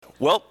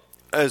Well,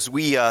 as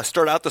we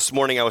start out this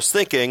morning, I was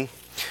thinking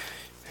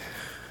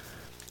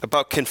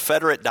about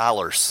Confederate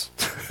dollars.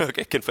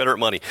 Okay, Confederate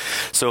money.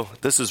 So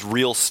this is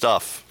real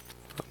stuff.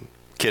 I'm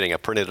kidding. I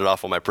printed it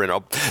off on my printer.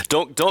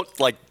 Don't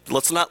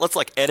let's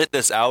edit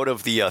this out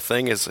of the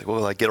thing.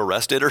 Will I get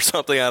arrested or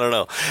something? I don't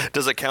know.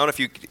 Does it count if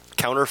you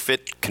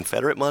counterfeit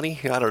Confederate money?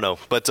 I don't know.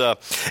 But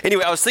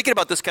anyway, I was thinking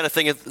about this kind of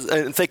thing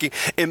and thinking,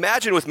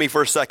 imagine with me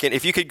for a second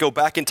if you could go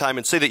back in time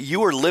and say that you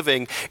were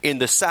living in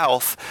the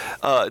South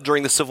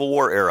during the Civil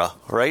War era,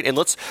 right? And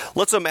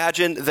let's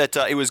imagine that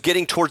it was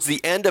getting towards the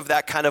end of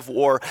that kind of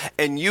war,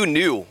 and you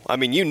knew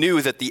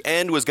that the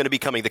end was going to be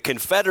coming. The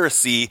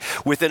Confederacy,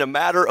 within a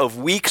matter of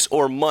weeks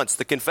or months,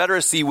 the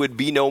Confederacy would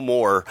be no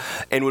more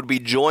and would be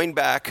joined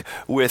back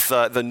with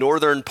the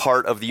northern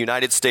part of the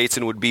United States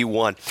and would be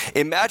one.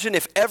 Imagine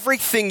if everything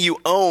you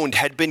owned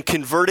had been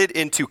converted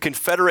into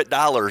Confederate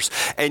dollars,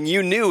 and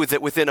you knew that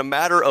within a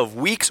matter of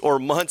weeks or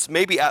months,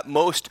 maybe at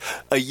most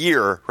a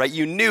year, right?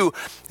 You knew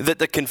that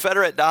the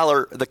Confederate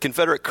dollar, the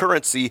Confederate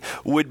currency,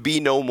 would be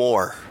no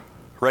more.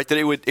 Right, that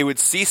it would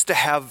cease to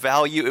have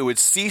value. It would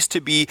cease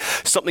to be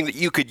something that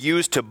you could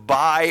use to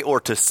buy or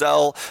to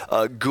sell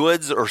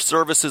goods or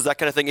services, that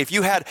kind of thing.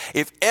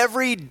 If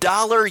every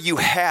dollar you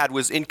had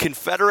was in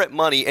Confederate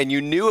money and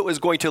you knew it was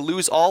going to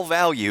lose all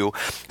value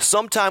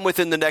sometime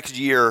within the next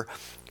year,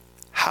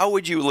 how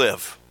would you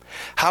live?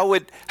 How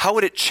would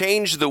it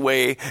change the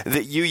way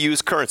that you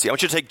use currency? I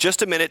want you to take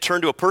just a minute,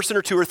 turn to a person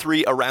or two or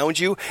three around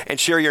you, and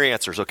share your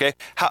answers. Okay?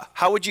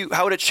 How would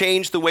it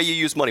change the way you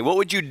use money? What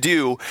would you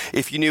do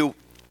if you knew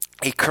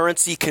a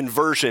currency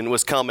conversion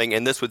was coming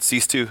and this would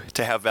cease to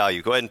have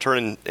value? Go ahead and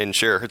turn and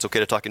share. It's okay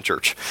to talk in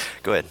church.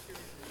 Go ahead.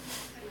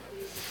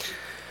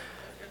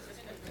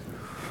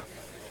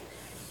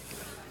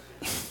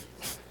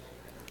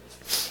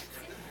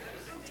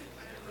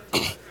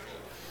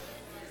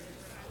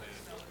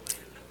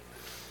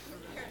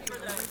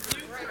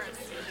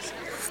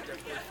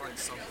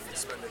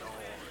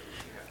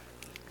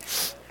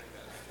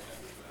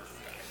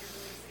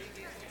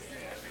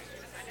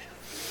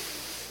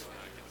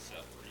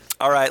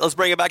 All right, let's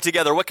bring it back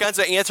together. What kinds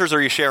of answers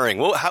are you sharing?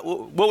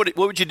 What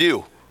would you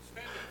do?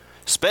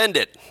 Spend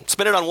it.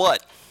 Spend it on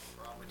what?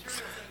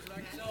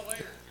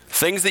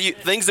 Things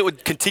that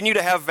would continue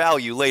to have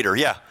value later.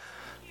 Yeah.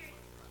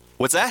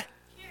 What's that?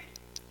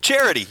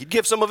 Charity. You'd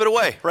give some of it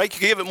away, right? You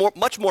could give it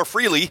much more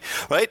freely,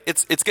 right?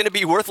 It's going to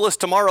be worthless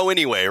tomorrow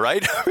anyway,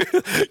 right?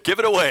 Give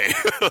it away.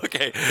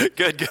 Okay.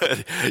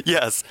 Good.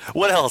 Yes.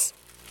 What else?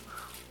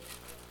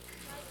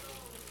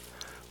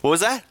 What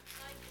was that?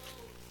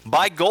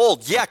 Buy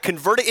gold. Yeah,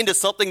 convert it into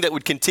something that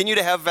would continue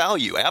to have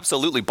value.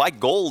 Absolutely. Buy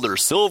gold or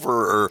silver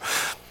or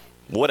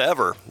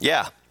whatever.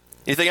 Yeah.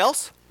 Anything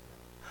else?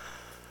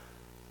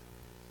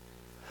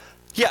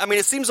 Yeah, I mean,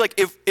 it seems like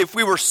if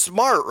we were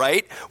smart,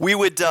 right, we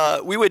would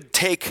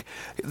take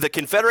the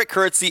Confederate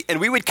currency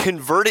and we would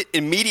convert it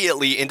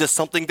immediately into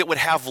something that would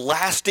have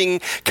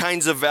lasting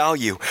kinds of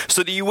value,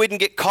 so that you wouldn't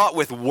get caught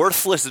with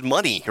worthless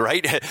money,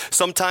 right?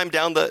 Sometime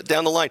down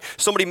the line.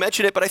 Somebody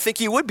mentioned it, but I think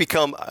you would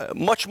become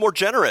much more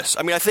generous.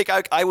 I mean, I think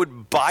I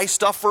would buy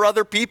stuff for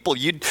other people.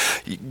 You'd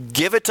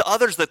give it to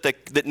others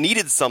that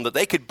needed some, that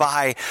they could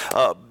buy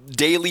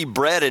daily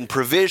bread and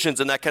provisions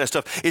and that kind of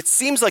stuff. It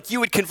seems like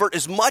you would convert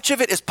as much of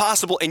it as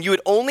possible, and you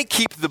would only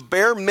keep the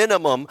bare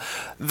minimum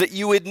that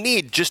you would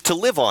need just to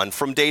live on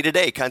from day to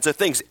day kinds of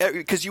things,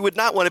 because you would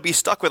not want to be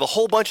stuck with a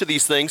whole bunch of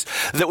these things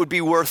that would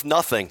be worth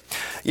nothing.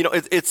 You know,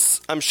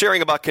 I'm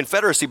sharing about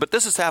Confederacy, but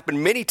this has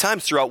happened many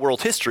times throughout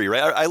world history,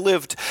 right? I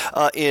lived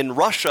in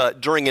Russia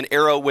during an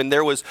era when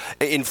there was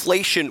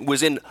inflation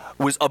was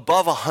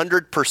above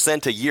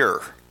 100% a year.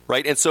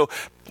 Right? And so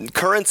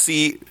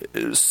currency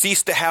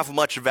ceased to have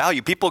much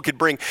value. People could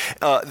bring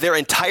their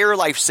entire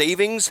life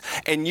savings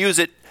and use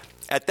it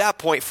at that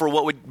point for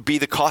what would be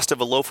the cost of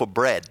a loaf of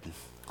bread.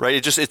 Right?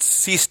 It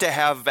ceased to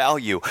have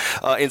value.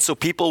 And so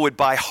people would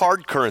buy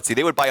hard currency.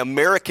 They would buy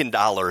American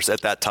dollars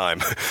at that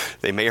time.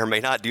 They may or may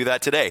not do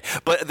that today.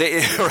 But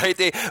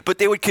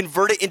they would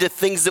convert it into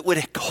things that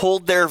would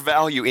hold their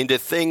value, into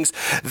things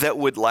that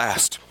would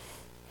last.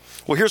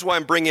 Well, here's why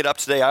I'm bringing it up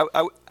today.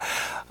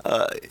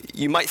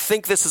 You might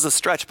think this is a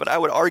stretch, but I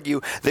would argue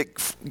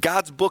that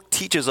God's book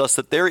teaches us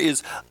that there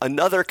is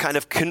another kind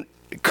of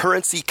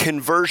currency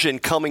conversion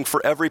coming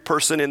for every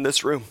person in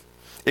this room.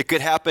 It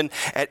could happen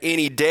at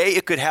any day.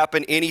 It could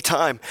happen any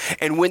time.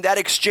 And when that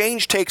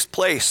exchange takes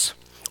place,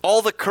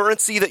 all the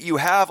currency that you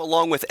have,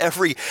 along with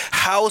every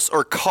house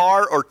or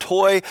car or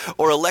toy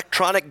or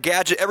electronic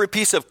gadget, every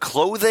piece of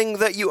clothing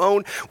that you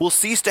own, will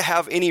cease to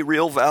have any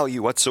real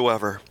value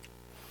whatsoever.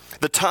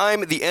 The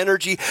time, the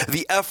energy,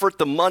 the effort,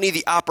 the money,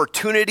 the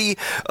opportunity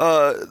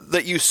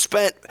that you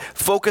spent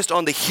focused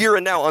on the here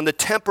and now, on the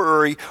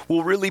temporary,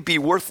 will really be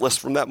worthless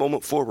from that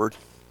moment forward.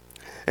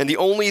 And the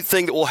only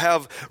thing that will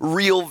have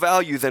real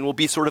value then will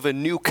be sort of a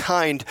new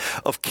kind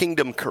of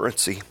kingdom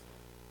currency.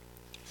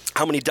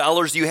 how many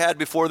dollars you had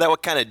before that,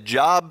 what kind of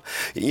job,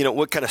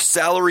 what kind of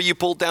salary you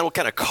pulled down, what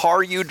kind of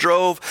car you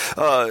drove,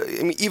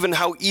 even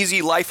how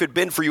easy life had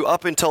been for you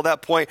up until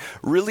that point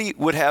really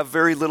would have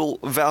very little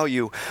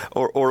value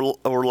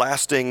or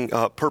lasting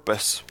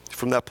purpose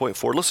from that point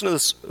forward. Listen to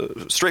this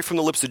straight from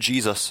the lips of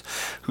Jesus,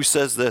 who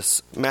says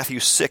this, Matthew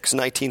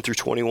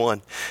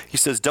 6:19-21. He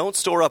says, "Don't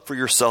store up for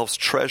yourselves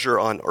treasure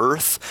on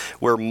earth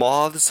where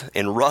moths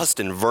and rust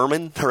and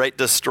vermin,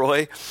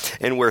 destroy,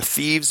 and where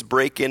thieves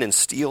break in and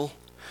steal.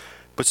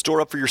 But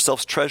store up for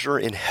yourselves treasure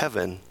in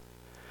heaven,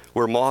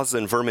 where moths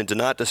and vermin do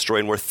not destroy,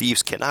 and where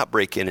thieves cannot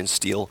break in and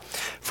steal.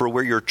 For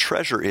where your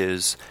treasure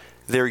is,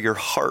 there your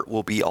heart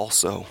will be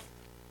also."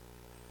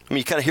 I mean,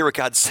 you kind of hear what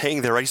God's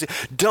saying there, right? He's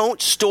saying,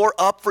 don't store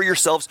up for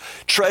yourselves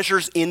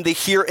treasures in the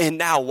here and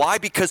now. Why?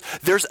 Because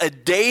there's a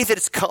day that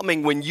is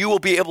coming when you will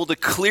be able to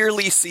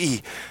clearly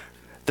see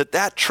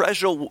that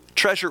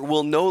treasure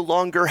will no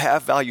longer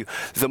have value.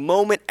 The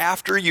moment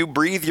after you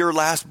breathe your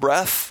last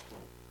breath,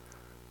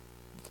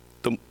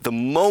 the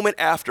moment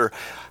after,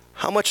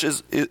 how much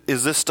is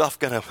this stuff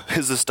gonna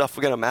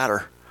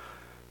matter?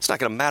 It's not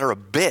gonna matter a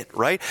bit,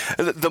 right?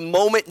 The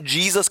moment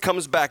Jesus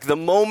comes back, the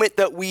moment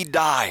that we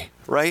die,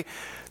 right?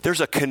 There's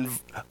a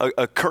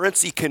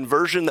currency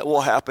conversion that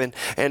will happen,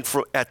 and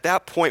at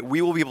that point,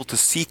 we will be able to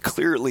see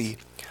clearly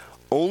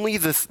only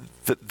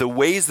the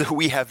ways that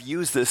we have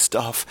used this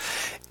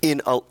stuff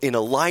in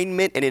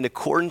alignment and in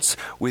accordance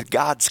with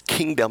God's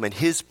kingdom and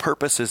His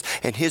purposes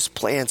and His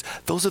plans.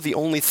 Those are the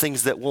only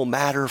things that will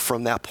matter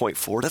from that point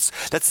forward.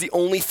 That's the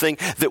only thing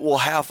that will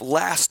have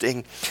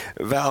lasting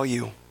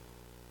value.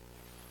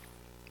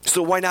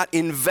 So why not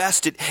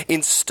invest it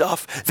in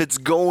stuff that's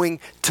going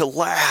to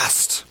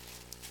last?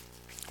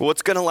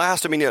 What's going to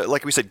last? I mean,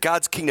 like we said,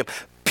 God's kingdom,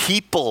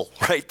 people,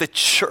 right? The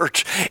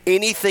church,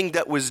 anything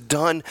that was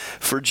done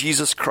for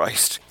Jesus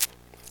Christ.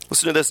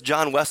 Listen to this.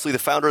 John Wesley, the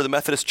founder of the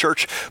Methodist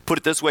Church, put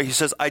it this way. He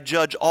says, "I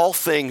judge all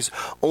things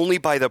only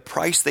by the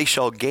price they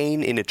shall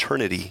gain in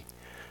eternity."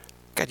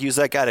 God used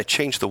that guy to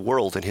change the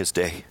world in his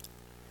day.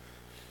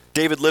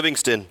 David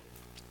Livingston,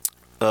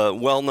 a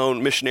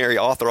well-known missionary,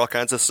 author, all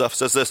kinds of stuff,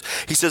 says this.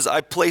 He says, "I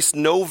place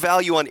no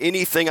value on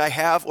anything I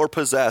have or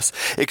possess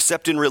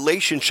except in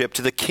relationship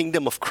to the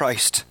kingdom of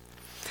Christ.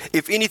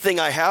 If anything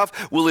I have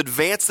will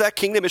advance that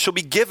kingdom, it shall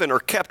be given or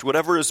kept.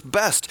 Whatever is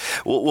best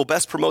will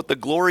best promote the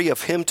glory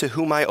of Him to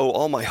whom I owe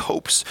all my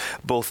hopes,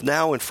 both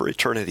now and for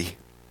eternity."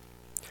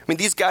 I mean,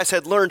 these guys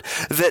had learned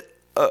that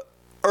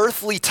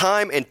earthly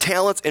time and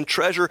talents and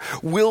treasure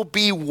will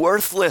be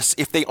worthless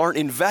if they aren't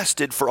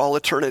invested for all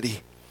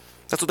eternity.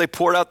 That's what they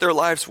poured out their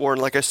lives for. And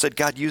like I said,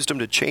 God used them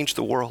to change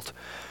the world.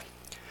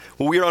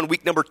 Well, we are on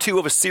week number 2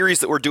 of a series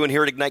that we're doing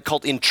here at Ignite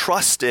called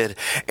Entrusted.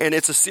 And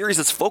it's a series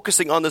that's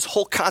focusing on this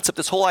whole concept,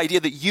 this whole idea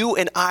that you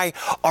and I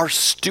are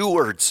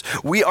stewards.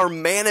 We are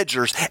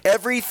managers.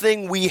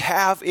 Everything we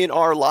have in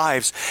our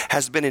lives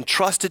has been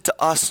entrusted to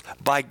us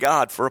by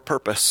God for a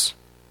purpose.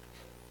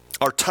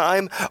 Our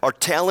time, our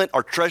talent,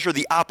 our treasure,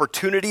 the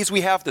opportunities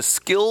we have, the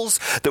skills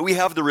that we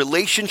have, the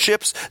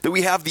relationships that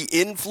we have, the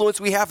influence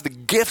we have, the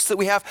gifts that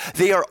we have,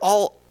 they are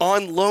all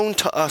on loan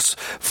to us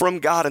from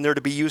God, and they're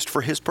to be used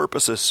for His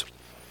purposes.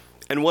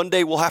 And one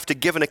day we'll have to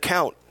give an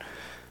account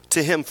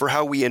to Him for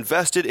how we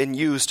invested and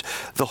used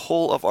the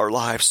whole of our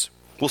lives.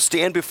 We'll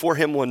stand before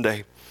Him one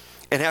day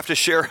and have to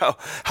share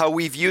how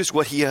we've used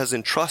what He has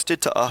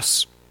entrusted to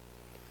us.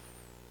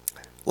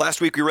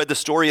 Last week we read the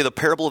story of the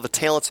parable of the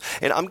talents,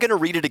 and I'm going to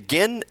read it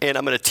again, and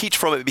I'm going to teach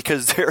from it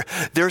because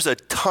there's a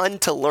ton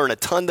to learn, a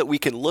ton that we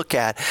can look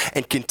at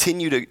and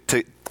continue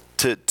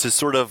to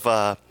sort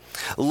of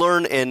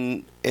learn,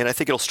 and I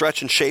think it'll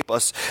stretch and shape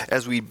us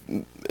as we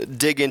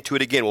dig into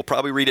it again. We'll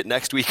probably read it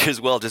next week as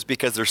well, just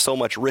because there's so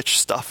much rich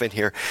stuff in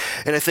here.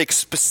 And I think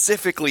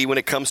specifically when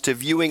it comes to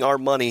viewing our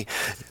money,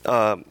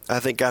 I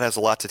think God has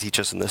a lot to teach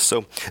us in this.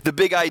 So the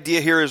big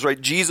idea here is, right,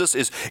 Jesus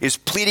is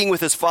pleading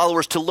with His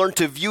followers to learn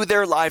to view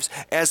their lives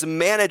as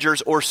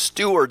managers or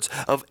stewards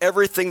of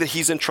everything that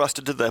He's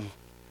entrusted to them.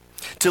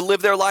 To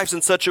live their lives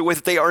in such a way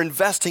that they are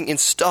investing in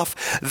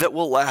stuff that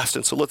will last.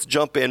 And so let's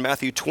jump in.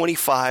 Matthew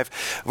 25,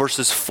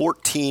 verses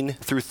 14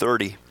 through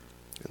 30.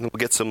 And we'll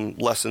get some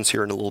lessons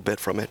here in a little bit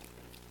from it.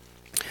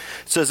 It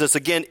says this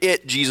again,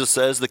 Jesus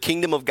says, the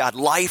kingdom of God,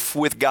 life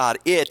with God,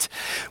 it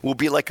will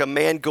be like a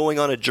man going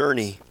on a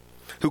journey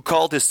who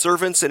called his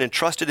servants and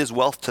entrusted his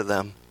wealth to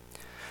them.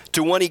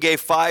 To one he gave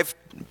 5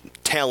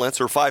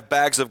 talents or 5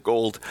 bags of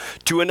gold,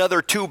 to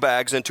another 2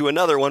 bags, and to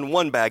another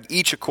 1 bag,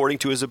 each according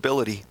to his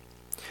ability.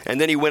 And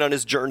then he went on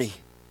his journey.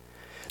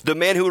 The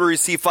man who had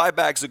received 5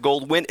 bags of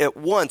gold went at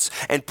once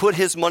and put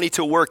his money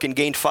to work and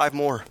gained 5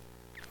 more.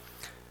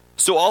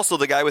 So also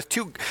the guy with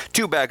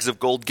two bags of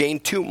gold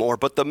gained 2 more.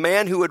 But the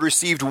man who had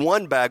received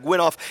 1 bag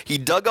went off. He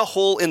dug a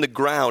hole in the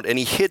ground and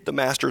he hid the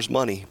master's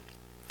money.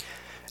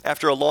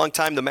 After a long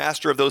time, the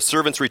master of those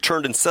servants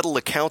returned and settled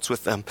accounts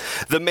with them.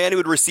 The man who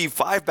had received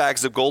 5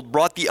 bags of gold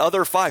brought the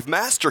other 5.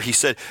 Master, he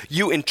said,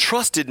 you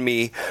entrusted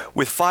me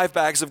with 5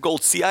 bags of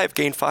gold. See, I have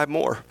gained 5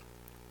 more.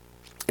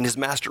 And his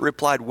master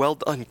replied, well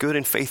done, good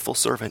and faithful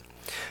servant.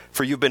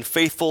 For you've been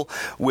faithful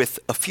with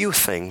a few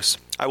things.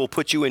 I will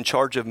put you in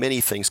charge of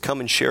many things. Come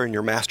and share in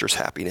your master's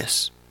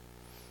happiness.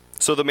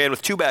 So the man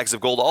with 2 bags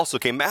of gold also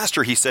came.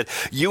 Master, he said,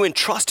 you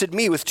entrusted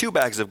me with 2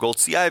 bags of gold.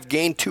 See, I have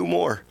gained 2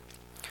 more.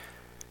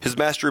 His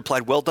master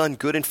replied, well done,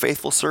 good and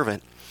faithful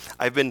servant.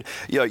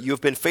 You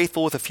have been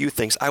faithful with a few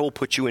things. I will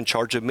put you in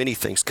charge of many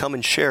things. Come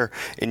and share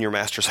in your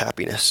master's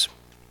happiness.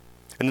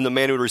 And then the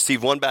man who had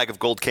received 1 bag of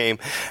gold came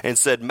and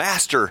said,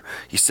 Master,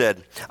 he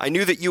said, I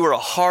knew that you are a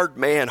hard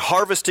man,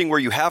 harvesting where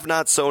you have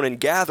not sown and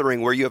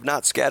gathering where you have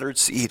not scattered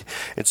seed.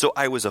 And so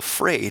I was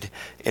afraid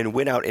and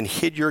went out and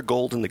hid your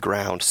gold in the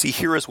ground. See,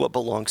 here is what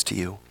belongs to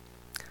you.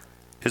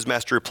 His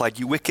master replied,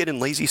 you wicked and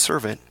lazy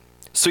servant.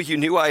 So you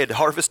knew I had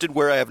harvested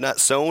where I have not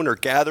sown or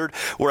gathered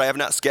where I have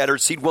not scattered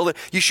seed. Well, then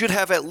you should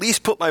have at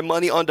least put my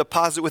money on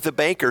deposit with the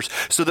bankers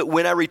so that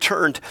when I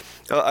returned,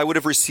 I would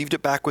have received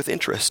it back with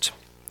interest.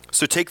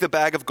 So take the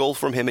bag of gold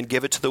from him and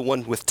give it to the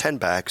one with 10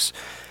 bags.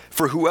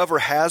 For whoever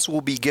has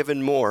will be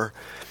given more,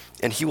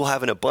 and he will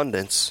have an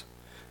abundance.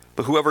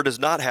 But whoever does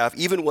not have,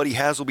 even what he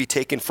has will be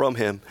taken from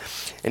him.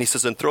 And he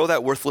says, and throw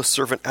that worthless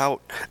servant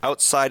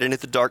outside into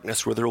the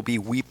darkness where there will be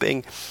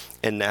weeping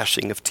and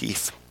gnashing of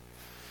teeth.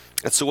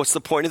 And so what's the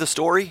point of the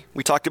story?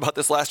 We talked about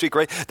this last week,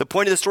 right? The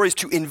point of the story is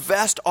to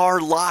invest our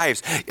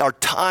lives, our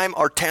time,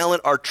 our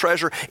talent, our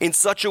treasure in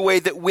such a way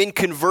that when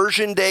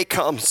conversion day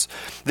comes,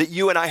 that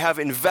you and I have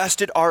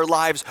invested our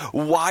lives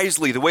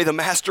wisely, the way the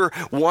master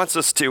wants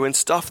us to, in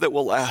stuff that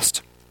will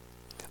last.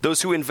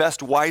 Those who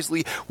invest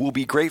wisely will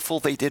be grateful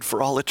they did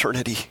for all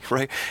eternity,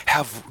 right?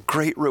 Have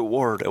great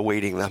reward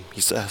awaiting them,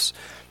 he says.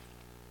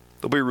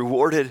 They'll be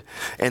rewarded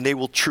and they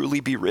will truly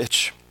be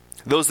rich.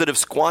 Those that have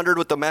squandered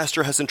what the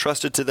master has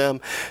entrusted to them,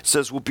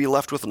 says, will be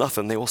left with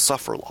nothing. They will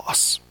suffer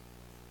loss.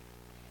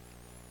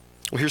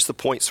 Well, here's the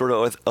point sort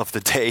of the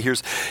day.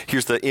 Here's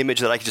the image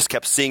that I just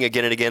kept seeing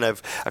again and again.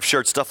 I've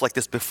shared stuff like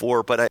this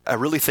before, but I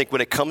really think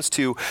when it comes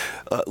to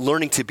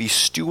learning to be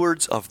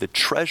stewards of the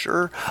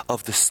treasure,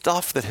 of the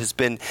stuff that has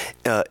been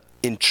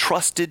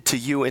entrusted to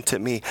you and to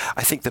me,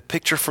 I think the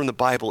picture from the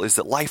Bible is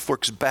that life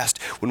works best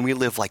when we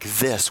live like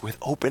this, with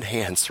open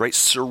hands, right?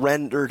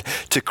 Surrendered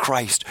to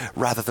Christ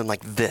rather than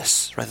like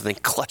this, rather than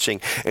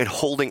clutching and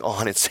holding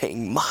on and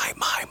saying, my.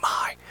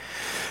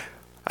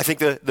 I think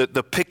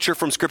the picture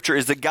from Scripture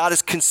is that God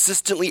is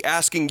consistently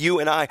asking you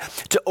and I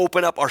to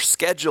open up our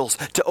schedules,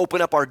 to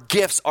open up our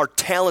gifts, our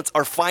talents,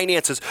 our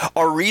finances,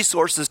 our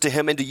resources to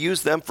Him and to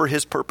use them for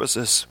His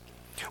purposes.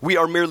 We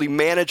are merely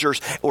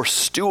managers or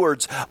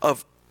stewards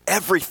of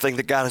everything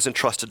that God has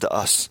entrusted to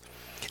us.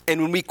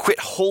 And when we quit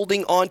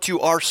holding on to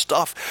our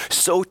stuff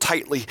so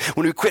tightly,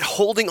 when we quit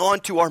holding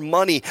on to our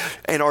money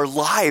and our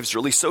lives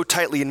really so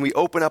tightly, and we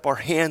open up our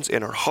hands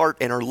and our heart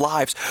and our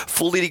lives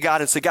fully to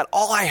God and say, God,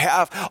 all I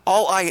have,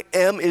 all I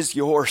am is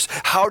yours.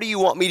 How do you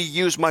want me to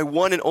use my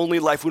one and only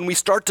life? When we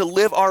start to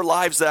live our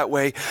lives that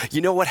way,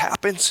 you know what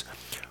happens?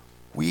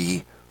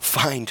 We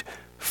find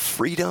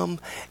freedom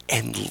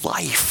and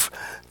life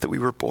that we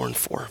were born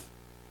for.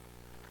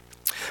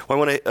 Well,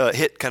 I want to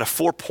hit kind of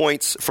 4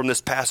 points from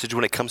this passage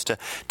when it comes to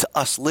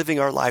us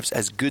living our lives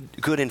as good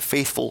and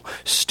faithful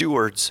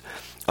stewards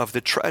of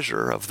the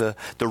treasure, of the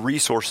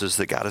resources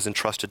that God has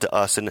entrusted to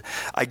us. And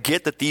I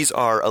get that these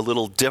are a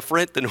little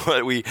different than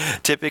what we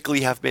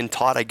typically have been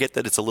taught. I get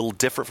that it's a little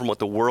different from what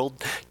the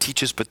world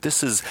teaches, but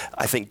this is,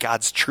 I think,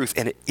 God's truth,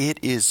 and it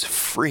is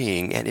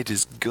freeing, and it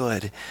is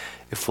good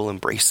if we'll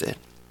embrace it.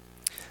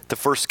 The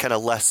first kind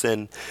of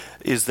lesson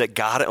is that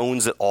God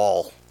owns it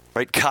all.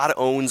 Right? God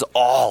owns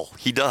all.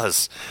 He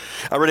does.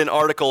 I read an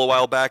article a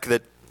while back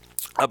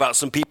about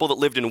some people that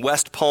lived in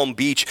West Palm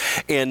Beach,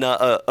 and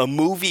a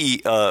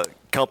movie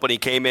company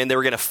came in. They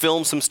were going to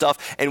film some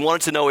stuff and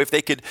wanted to know if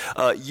they could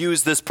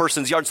use this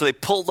person's yard. So they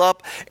pulled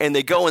up and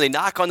they go and they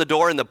knock on the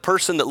door, and the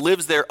person that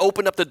lives there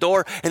opened up the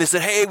door and they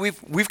said, hey,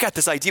 we've got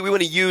this idea. We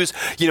want to use,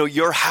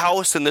 your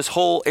house and this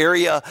whole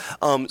area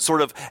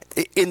sort of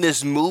in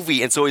this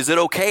movie. And so is it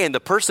okay? And the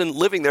person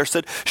living there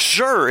said,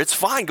 sure, it's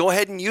fine. Go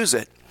ahead and use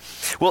it.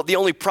 Well, the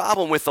only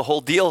problem with the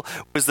whole deal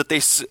was that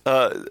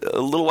a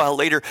little while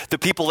later, the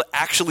people that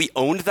actually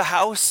owned the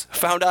house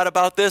found out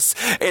about this,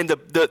 and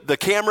the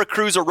camera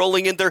crews are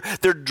rolling in there.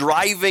 They're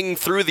driving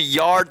through the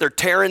yard. They're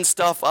tearing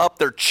stuff up.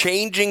 They're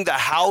changing the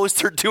house.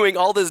 They're doing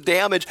all this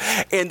damage.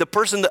 And the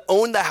person that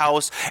owned the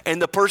house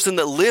and the person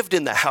that lived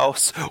in the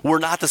house were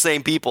not the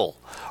same people.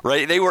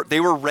 Right? They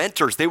were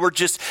renters. They were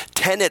just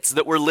tenants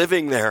that were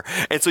living there.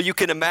 And so you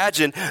can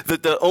imagine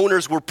that the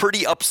owners were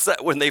pretty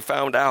upset when they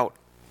found out.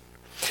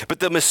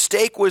 But the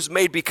mistake was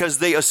made because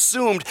they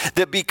assumed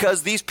that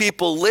because these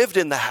people lived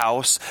in the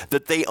house,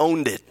 that they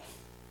owned it.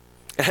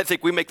 And I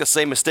think we make the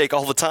same mistake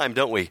all the time,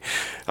 don't we?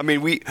 I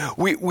mean,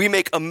 we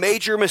make a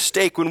major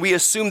mistake when we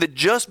assume that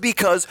just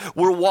because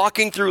we're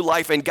walking through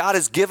life and God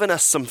has given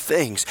us some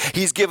things,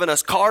 He's given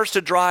us cars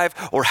to drive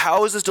or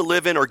houses to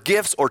live in or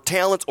gifts or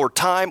talents or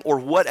time or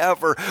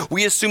whatever,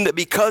 we assume that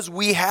because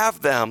we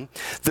have them,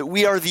 that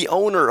we are the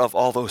owner of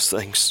all those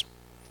things.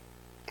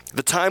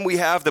 The time we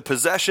have, the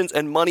possessions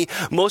and money,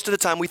 most of the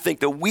time we think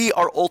that we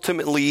are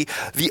ultimately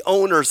the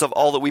owners of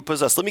all that we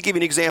possess. Let me give you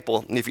an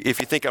example, if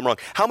you think I'm wrong.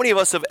 How many of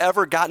us have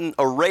ever gotten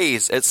a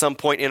raise at some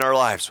point in our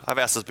lives? I've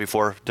asked this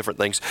before, different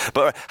things.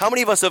 But how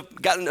many of us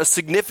have gotten a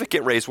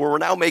significant raise where we're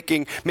now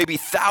making maybe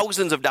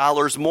thousands of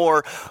dollars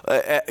more,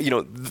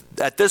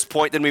 at this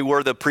point than we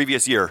were the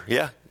previous year?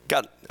 Yeah?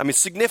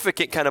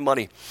 Significant kind of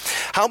money.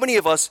 How many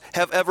of us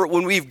have ever,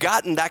 when we've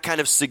gotten that kind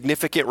of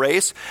significant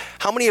raise,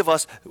 how many of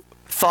us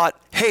thought,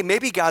 hey,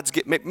 maybe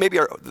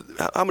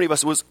how many of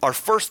us our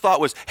first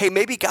thought was, hey,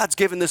 maybe God's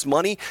given this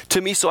money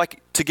to me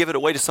to give it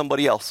away to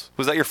somebody else?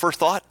 Was that your first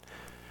thought?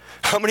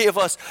 How many of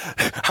us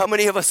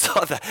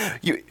thought that?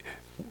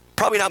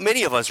 Probably not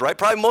many of us, right?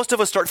 Probably most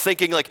of us start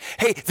thinking like,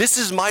 hey, this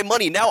is my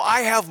money. Now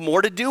I have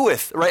more to do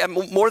with, right?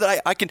 More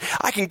that I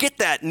can get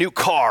that new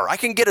car. I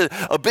can get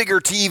a bigger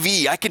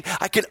TV. I can,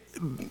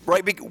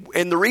 right?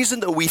 And the reason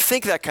that we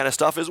think that kind of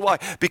stuff is why?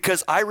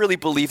 Because I really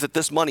believe that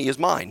this money is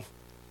mine.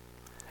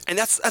 And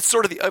that's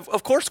sort of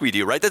of course we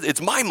do, right? It's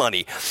my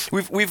money.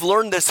 We've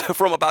learned this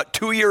from about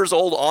 2 years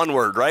old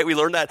onward, right? We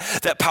learned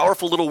that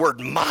powerful little word,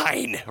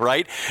 mine,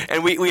 right?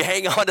 And we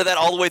hang on to that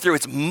all the way through.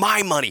 It's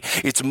my money.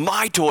 It's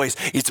my toys.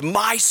 It's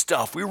my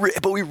stuff.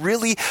 But we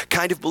really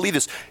kind of believe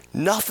this.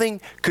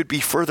 Nothing could be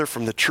further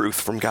from the truth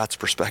from God's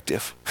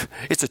perspective.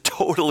 It's a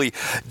totally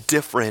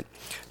different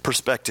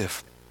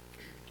perspective.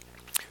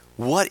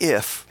 What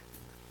if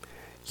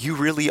you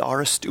really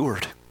are a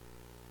steward?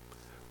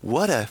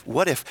 What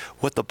if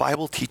what the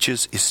Bible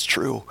teaches is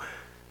true?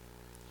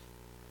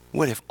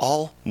 What if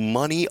all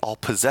money, all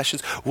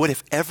possessions, what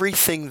if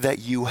everything that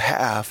you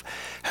have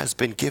has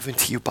been given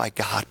to you by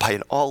God, by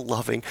an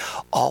all-loving,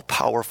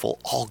 all-powerful,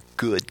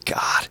 all-good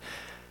God?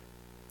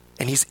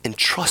 And he's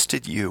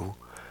entrusted you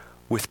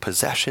with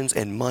possessions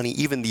and money,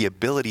 even the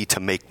ability to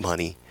make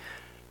money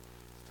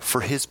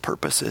for his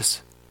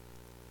purposes,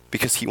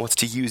 because he wants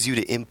to use you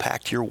to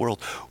impact your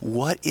world.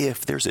 What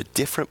if there's a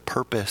different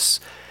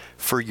purpose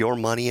for your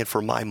money and for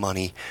my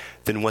money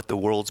than what the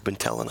world's been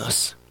telling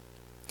us?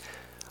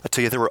 I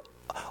tell you, there were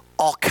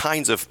all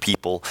kinds of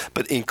people,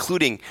 but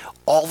including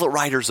all the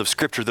writers of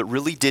Scripture that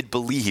really did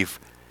believe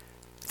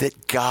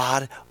that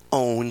God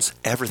owns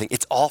everything.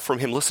 It's all from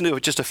him. Listen to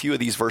just a few of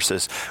these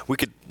verses. We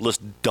could list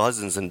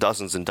dozens and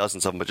dozens and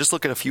dozens of them, but just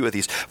look at a few of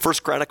these. 1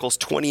 Chronicles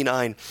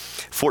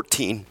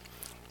 29:14.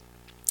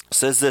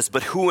 Says this,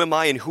 but who am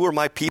I and who are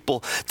my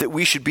people that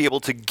we should be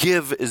able to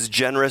give as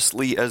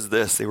generously as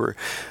this? They were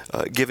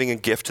giving a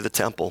gift to the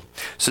temple.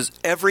 It says,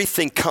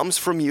 everything comes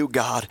from you,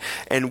 God,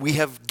 and we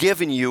have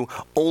given you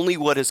only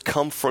what has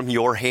come from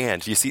your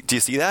hand. Do you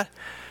see that?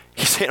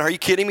 He's saying, are you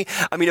kidding me?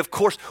 Of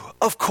course,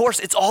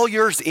 it's all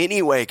yours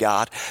anyway,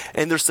 God.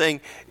 And they're saying,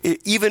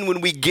 even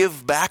when we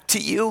give back to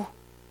you,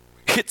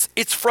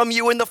 it's from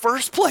you in the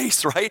first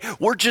place, right?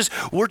 We're just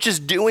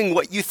doing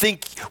what we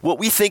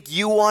think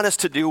you want us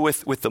to do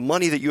with the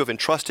money that you have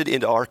entrusted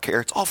into our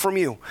care. It's all from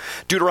you.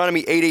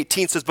 Deuteronomy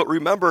 8:18 says, but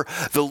remember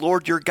the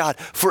Lord your God,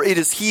 for it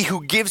is he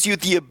who gives you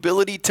the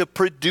ability to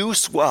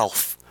produce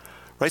wealth.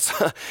 Right?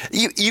 So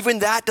even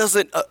that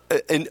doesn't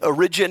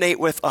originate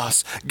with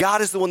us. God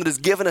is the one that has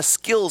given us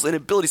skills and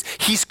abilities.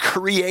 He's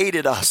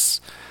created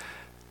us.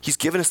 He's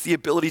given us the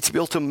ability to be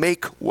able to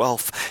make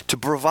wealth, to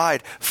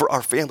provide for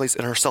our families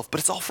and ourselves,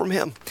 but it's all from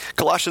him.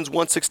 Colossians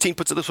 1:16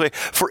 puts it this way,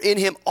 for in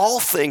him all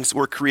things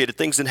were created,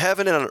 things in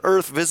heaven and on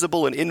earth,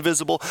 visible and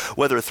invisible,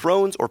 whether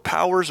thrones or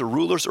powers or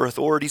rulers or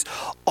authorities,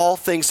 all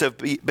things have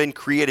been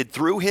created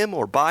through him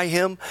or by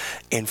him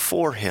and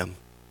for him.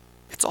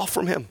 It's all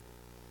from him.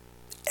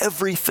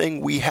 Everything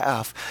we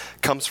have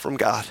comes from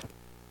God.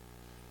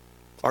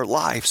 Our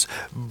lives,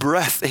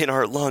 breath in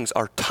our lungs,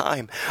 our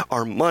time,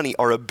 our money,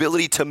 our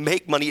ability to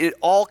make money, it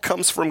all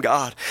comes from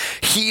God.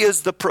 He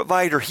is the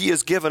provider. He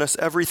has given us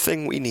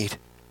everything we need.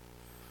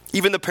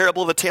 Even the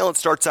parable of the talent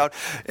starts out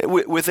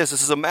with this. It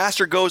says, a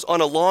master goes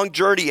on a long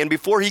journey, and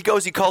before he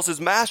goes, he calls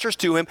his masters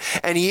to him,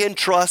 and he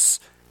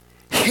entrusts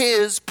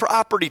his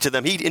property to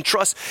them. He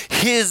entrusts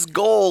his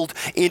gold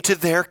into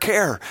their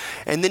care.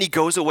 And then he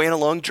goes away on a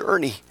long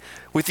journey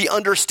with the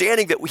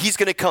understanding that he's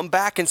going to come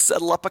back and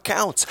settle up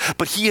accounts.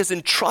 But he has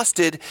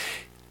entrusted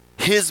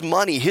his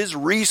money, his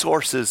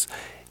resources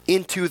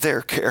into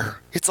their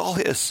care. It's all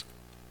his.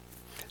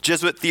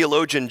 Jesuit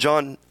theologian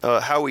John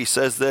Howie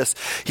says this.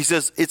 He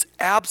says, it's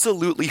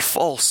absolutely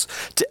false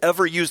to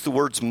ever use the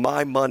words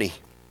my money.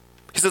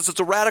 He says it's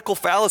a radical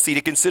fallacy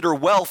to consider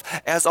wealth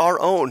as our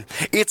own.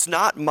 It's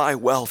not my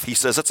wealth, he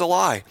says. It's a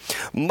lie.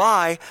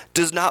 My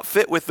does not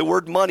fit with the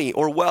word money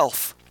or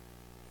wealth.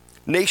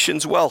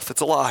 Nation's wealth, it's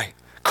a lie.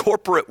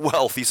 Corporate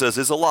wealth, he says,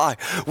 is a lie.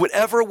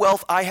 Whatever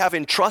wealth I have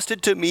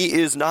entrusted to me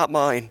is not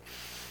mine.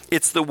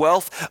 It's the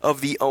wealth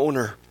of the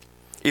owner.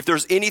 If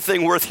there's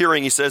anything worth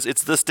hearing, he says,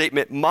 it's this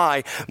statement,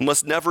 my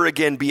must never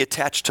again be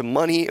attached to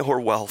money or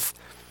wealth.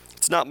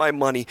 It's not my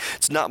money.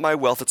 It's not my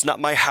wealth. It's not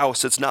my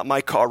house. It's not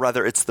my car.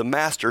 Rather, it's the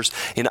master's,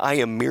 and I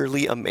am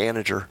merely a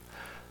manager.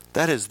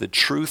 That is the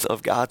truth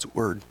of God's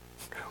word.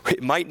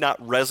 It might not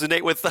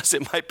resonate with us.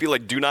 It might be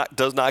like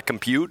does not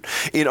compute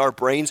in our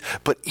brains,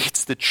 but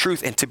it's the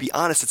truth. And to be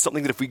honest, it's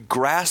something that if we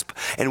grasp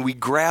and we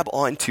grab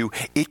onto,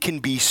 it can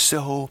be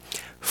so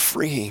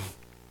freeing.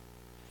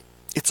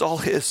 It's all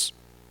his.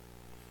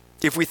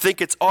 If we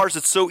think it's ours,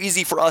 it's so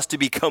easy for us to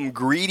become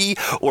greedy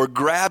or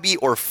grabby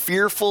or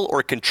fearful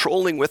or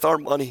controlling with our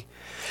money.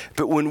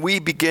 But when we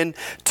begin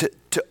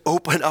to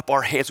open up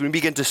our hands, when we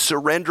begin to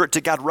surrender it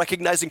to God,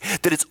 recognizing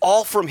that it's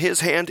all from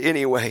his hand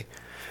anyway,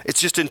 it's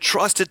just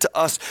entrusted to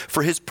us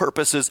for his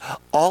purposes,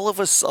 all of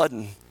a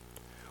sudden,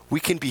 we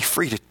can be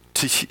free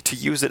to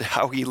use it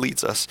how he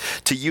leads us,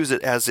 to use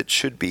it as it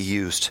should be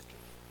used.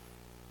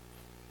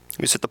 Let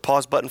me hit the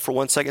pause button for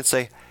 1 second and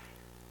say,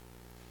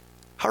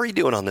 how are you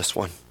doing on this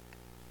one?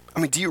 I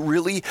mean, do you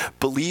really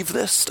believe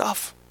this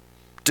stuff?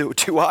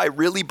 Do I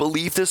really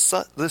believe this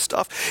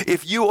stuff?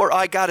 If you or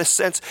I got a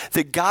sense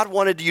that God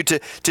wanted you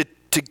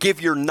to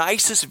give your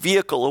nicest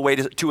vehicle away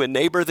to a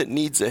neighbor that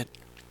needs it,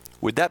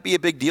 would that be a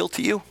big deal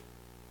to you?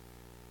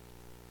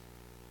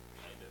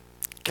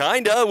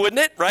 Kinda, wouldn't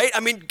it? Right? I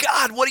mean,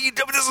 God, what are you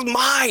doing? This is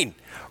mine,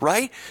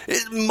 right?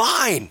 It's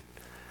mine.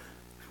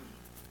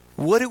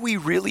 What do we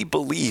really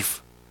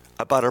believe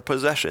about our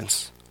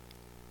possessions?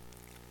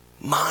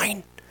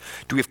 Mine?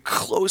 Do we have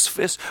closed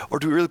fists, or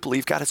do we really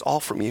believe, God, it's all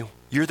from you?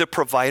 You're the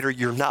provider.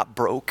 You're not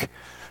broke.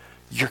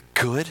 You're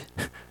good.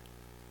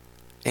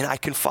 And I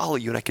can follow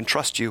you and I can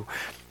trust you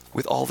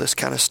with all this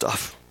kind of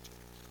stuff.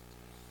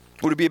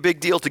 Would it be a big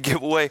deal to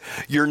give away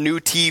your new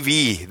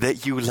TV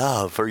that you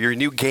love, or your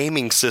new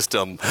gaming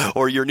system,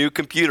 or your new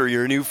computer,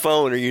 your new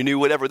phone, or your new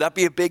whatever? That'd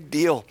be a big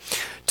deal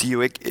to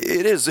you. It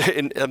is,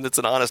 and it's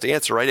an honest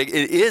answer, right? It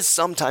is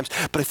sometimes,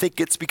 but I think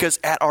it's because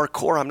at our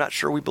core, I'm not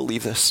sure we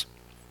believe this.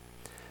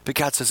 But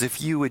God says,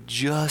 if you would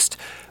just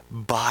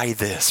buy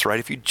this, right?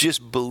 If you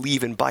just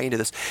believe and buy into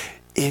this,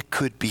 it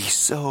could be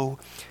so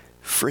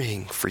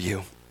freeing for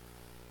you.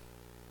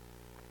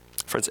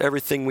 Friends,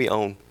 everything we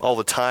own, all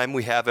the time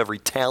we have, every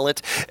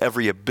talent,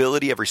 every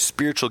ability, every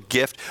spiritual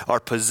gift, our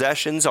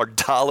possessions, our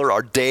dollar,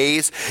 our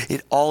days,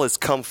 it all has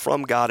come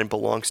from God and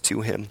belongs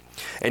to him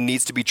and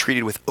needs to be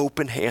treated with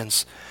open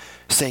hands,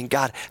 saying,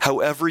 God,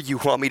 however you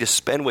want me to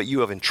spend what you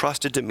have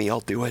entrusted to me,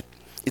 I'll do it.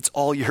 It's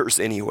all yours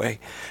anyway.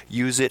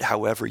 Use it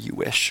however you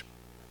wish.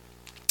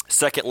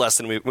 Second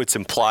lesson, what's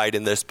implied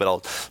in this, but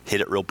I'll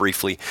hit it real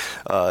briefly,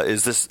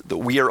 is this: that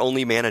we are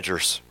only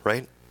managers,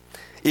 right?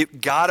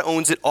 God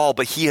owns it all,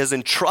 but he has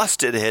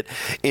entrusted it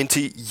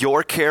into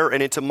your care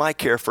and into my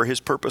care for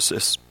his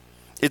purposes.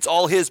 It's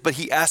all his, but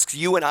he asks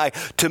you and I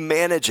to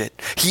manage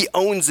it. He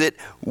owns it.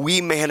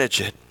 We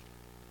manage it.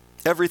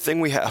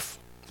 Everything we have.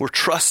 We're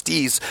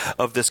trustees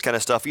of this kind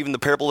of stuff. Even the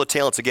parable of the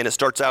talents, again, it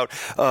starts out,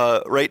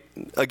 right?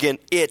 Again,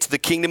 the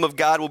kingdom of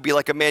God will be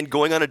like a man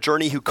going on a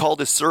journey who called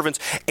his servants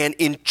and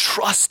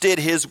entrusted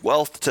his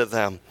wealth to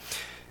them.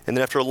 And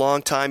then after a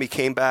long time, he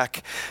came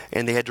back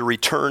and they had to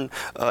return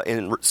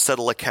and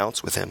settle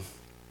accounts with him.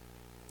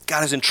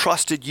 God has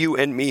entrusted you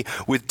and me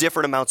with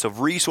different amounts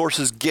of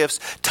resources, gifts,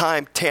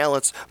 time,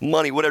 talents,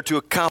 money, whatever, to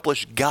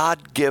accomplish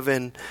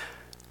God-given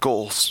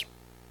goals.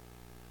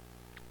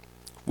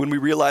 When we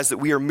realize that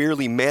we are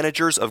merely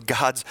managers of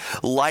God's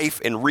life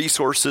and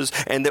resources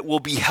and that we'll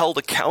be held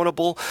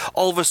accountable,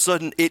 all of a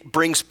sudden it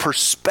brings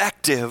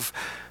perspective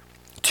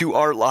to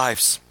our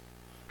lives.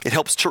 It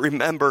helps to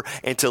remember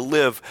and to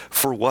live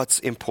for what's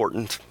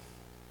important.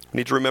 We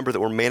need to remember that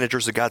we're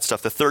managers of God's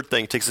stuff. The third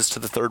thing takes us to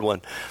the third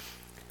one.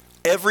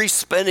 Every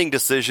spending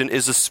decision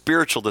is a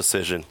spiritual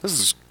decision. This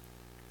is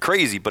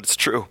crazy, but it's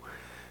true.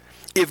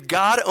 If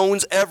God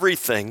owns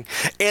everything,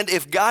 and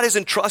if God has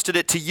entrusted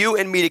it to you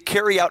and me to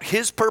carry out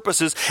his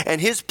purposes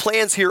and his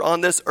plans here on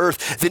this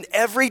earth, then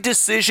every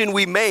decision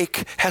we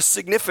make has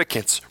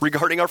significance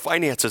regarding our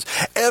finances.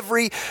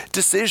 Every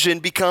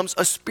decision becomes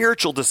a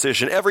spiritual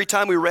decision. Every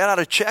time we write out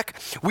a check,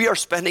 we are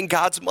spending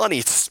God's money.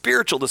 It's a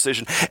spiritual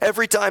decision.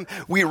 Every time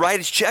we write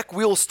a check,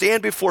 we will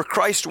stand before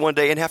Christ one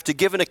day and have to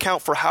give an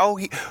account for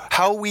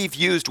how we've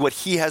used what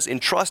he has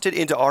entrusted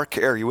into our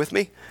care. Are you with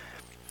me?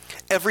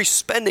 Every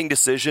spending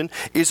decision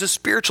is a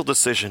spiritual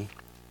decision.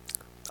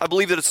 I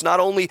believe that it's not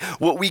only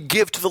what we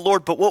give to the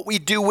Lord, but what we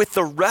do with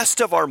the rest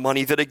of our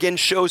money that again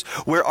shows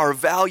where our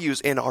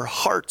values and our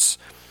hearts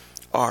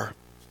are.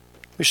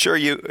 Let me share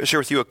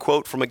with you a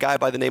quote from a guy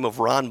by the name of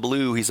Ron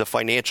Blue. He's a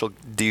financial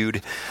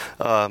dude,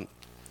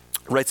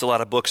 writes a lot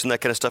of books and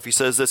that kind of stuff. He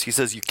says this, he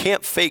says, you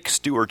can't fake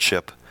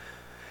stewardship.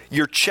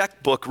 Your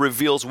checkbook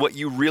reveals what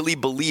you really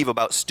believe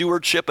about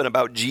stewardship and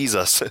about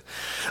Jesus.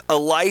 A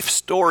life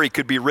story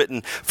could be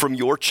written from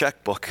your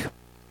checkbook.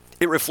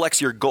 It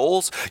reflects your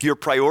goals, your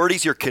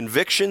priorities, your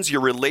convictions,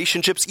 your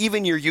relationships,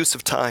 even your use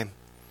of time.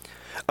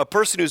 A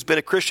person who's been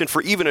a Christian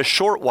for even a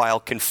short while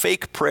can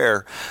fake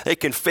prayer. They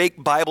can fake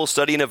Bible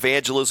study and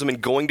evangelism and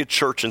going to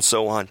church and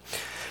so on.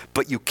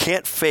 But you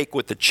can't fake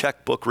what the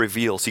checkbook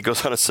reveals. He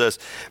goes on and says,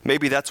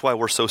 maybe that's why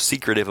we're so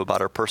secretive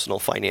about our personal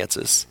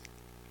finances.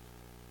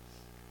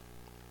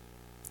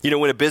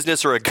 When a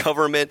business or a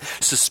government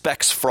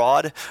suspects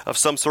fraud of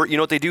some sort, you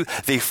know what they do?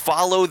 They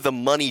follow the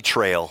money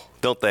trail,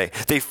 don't they?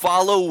 They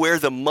follow where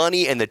the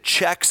money and the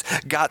checks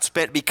got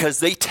spent because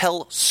they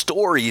tell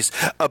stories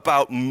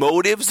about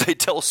motives. They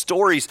tell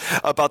stories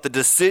about the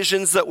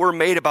decisions that were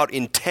made, about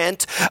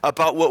intent,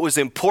 about what was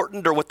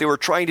important or what they were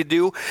trying to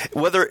do.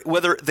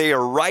 Whether they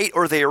are right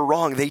or they are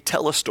wrong, they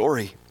tell a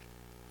story.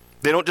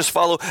 They don't just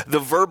follow the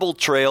verbal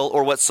trail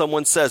or what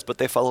someone says, but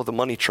they follow the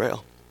money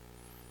trail.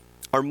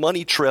 Our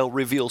money trail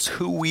reveals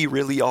who we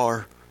really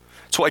are.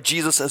 That's why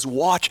Jesus says,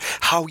 watch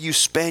how you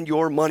spend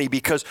your money,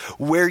 because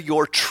where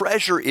your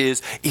treasure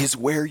is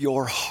where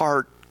your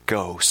heart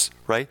goes,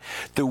 right?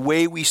 The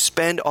way we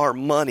spend our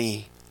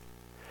money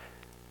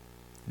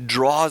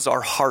draws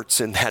our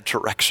hearts in that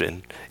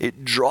direction.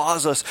 It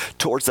draws us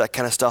towards that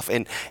kind of stuff.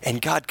 And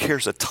God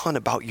cares a ton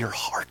about your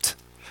heart.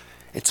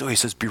 And so he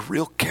says, be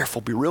real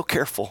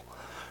careful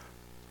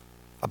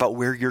about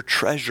where your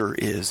treasure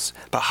is,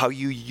 about how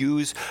you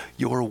use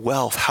your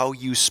wealth, how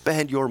you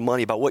spend your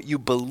money, about what you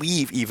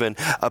believe even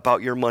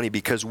about your money,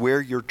 because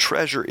where your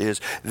treasure is,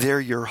 there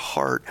your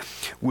heart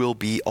will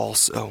be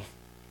also.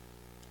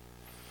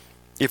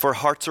 If our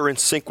hearts are in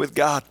sync with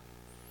God,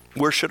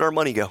 where should our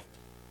money go?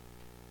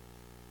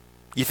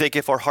 You think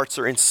if our hearts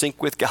are in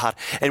sync with God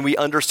and we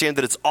understand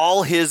that it's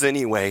all his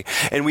anyway,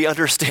 and we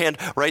understand,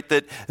 right,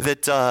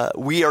 that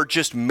we are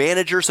just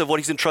managers of what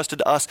he's entrusted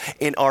to us,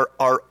 and our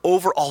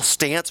overall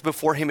stance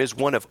before him is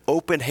one of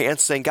open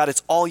hands, saying, God,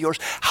 it's all yours.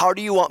 How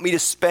do you want me to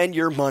spend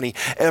your money?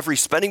 Every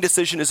spending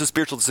decision is a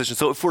spiritual decision.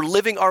 So if we're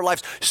living our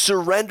lives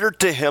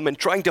surrendered to him and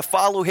trying to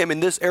follow him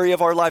in this area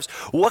of our lives,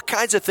 what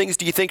kinds of things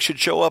do you think should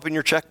show up in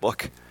your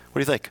checkbook? What do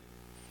you think?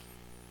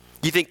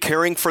 You think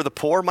caring for the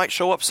poor might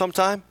show up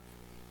sometime?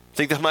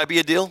 Think that might be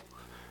a deal?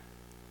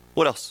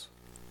 What else?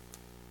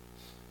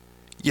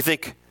 You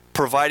think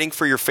providing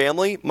for your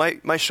family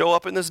might show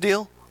up in this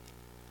deal?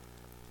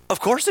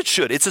 Of course it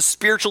should. It's a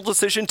spiritual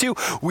decision too.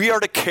 We are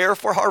to care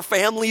for our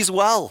families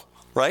well,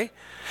 right?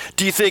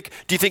 Do you think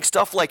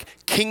stuff like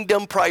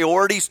kingdom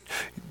priorities,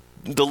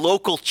 the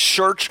local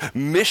church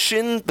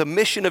mission, the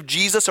mission of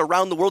Jesus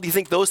around the world, do you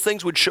think those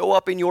things would show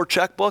up in your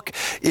checkbook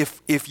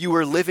if you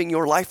were living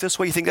your life this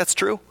way? You think that's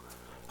true?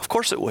 Of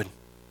course it would,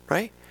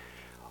 right?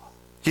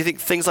 Do you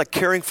think things like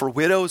caring for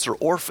widows or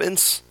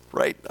orphans,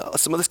 right?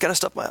 Some of this kind of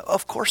stuff,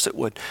 of course it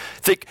would.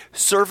 Think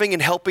serving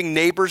and helping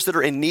neighbors that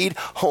are in need,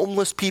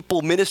 homeless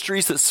people,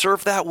 ministries that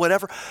serve that,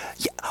 whatever.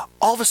 Yeah,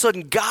 all of a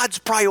sudden, God's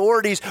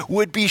priorities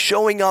would be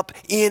showing up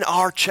in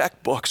our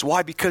checkbooks.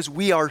 Why? Because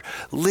we are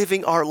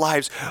living our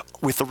lives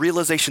with the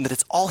realization that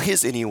it's all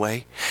his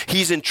anyway.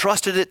 He's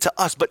entrusted it to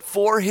us, but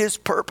for his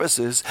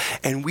purposes,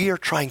 and we are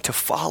trying to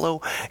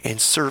follow and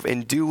serve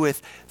and do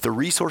with the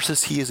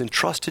resources he has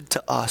entrusted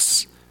to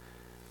us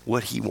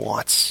what he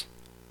wants.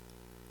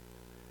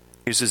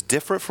 Is this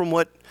different from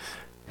what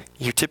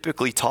you're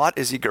typically taught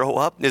as you grow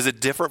up? Is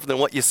it different than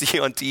what you see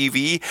on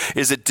TV?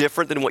 Is it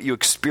different than what you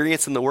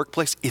experience in the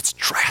workplace? It's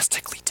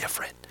drastically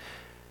different.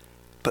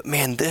 But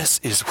man, this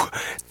is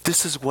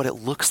what it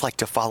looks like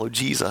to follow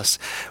Jesus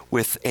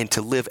and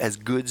to live as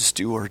good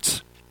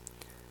stewards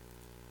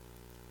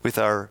with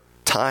our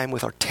time,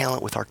 with our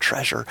talent, with our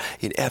treasure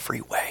in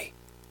every way.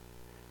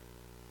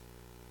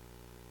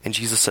 And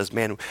Jesus says,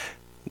 man,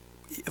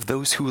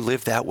 those who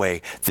live that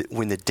way, that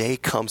when the day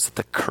comes that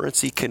the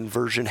currency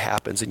conversion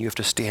happens and you have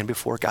to stand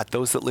before God,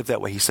 those that live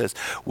that way, he says,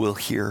 will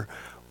hear,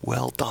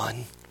 well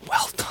done,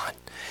 well done.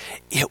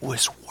 It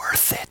was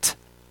worth it.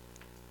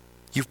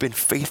 You've been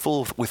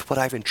faithful with what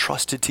I've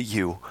entrusted to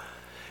you.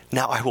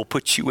 Now I will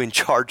put you in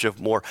charge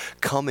of more.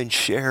 Come and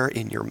share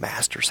in your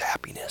master's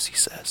happiness, he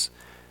says.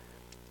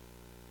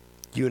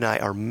 You and I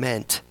are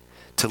meant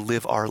to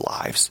live our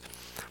lives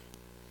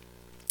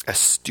as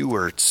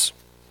stewards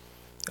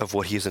of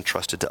what he has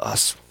entrusted to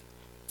us.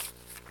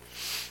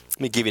 Let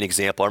me give you an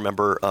example. I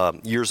remember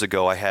years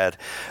ago I had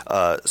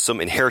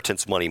some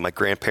inheritance money. My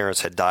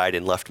grandparents had died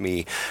and left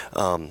me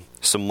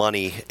some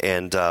money,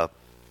 and I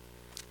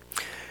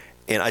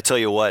tell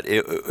you what,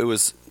 it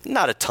was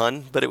not a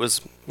ton, but it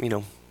was, I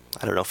don't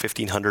know,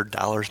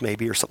 $1,500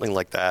 maybe or something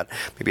like that,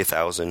 maybe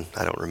 $1,000.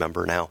 I don't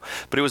remember now,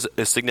 but it was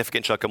a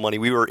significant chunk of money.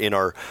 We were in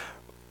our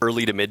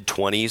early to mid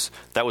 20s.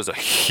 That was a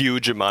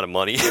huge amount of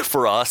money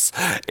for us.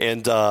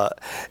 And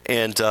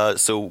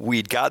so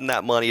we'd gotten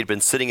that money. It had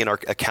been sitting in our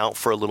account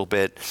for a little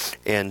bit.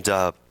 And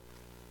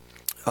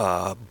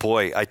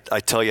boy, I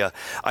tell you,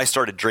 I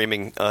started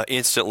dreaming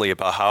instantly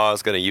about how I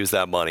was going to use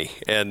that money.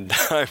 And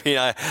I mean,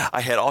 I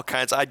had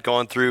I'd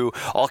gone through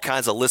all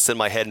kinds of lists in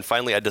my head. And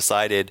finally I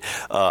decided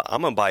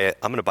I'm going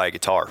to buy a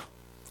guitar.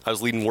 I was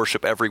leading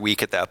worship every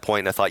week at that point,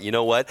 and I thought, you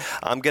know what?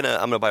 I'm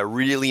gonna buy a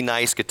really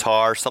nice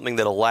guitar, something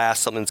that'll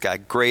last, something that's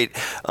got great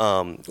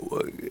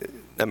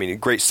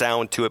great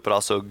sound to it, but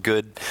also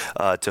good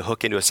to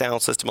hook into a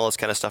sound system, all this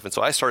kind of stuff. And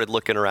so I started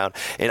looking around,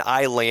 and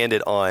I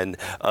landed on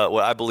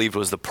what I believed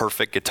was the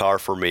perfect guitar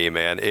for me,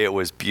 man. It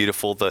was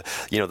beautiful. The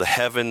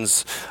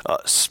heavens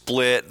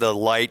split, the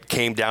light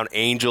came down,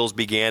 angels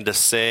began to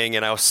sing,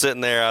 and I was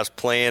sitting there, I was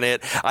playing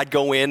it. I'd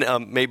go in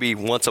maybe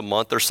once a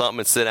month or something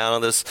and sit down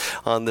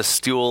on this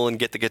stool and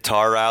get the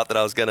guitar out that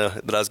I was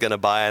gonna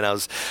buy,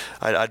 and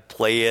I'd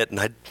play it and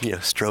I'd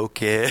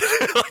stroke it.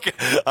 Like,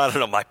 I don't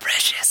know, my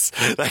precious,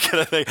 that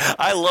kind of thing.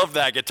 I love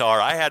that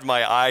guitar. I had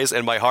my eyes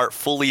and my heart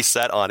fully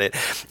set on it.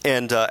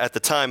 And at the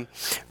time,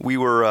 we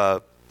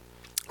were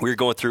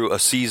going through a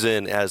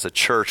season as a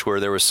church where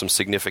there was some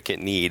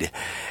significant need.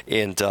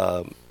 And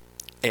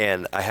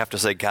I have to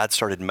say, God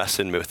started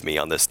messing with me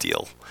on this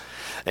deal.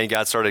 And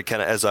God started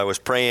kind of, as I was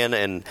praying,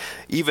 and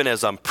even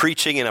as I'm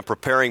preaching and I'm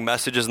preparing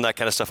messages and that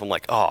kind of stuff, I'm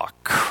like, oh,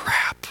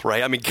 crap,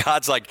 right? I mean,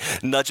 God's like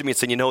nudging me and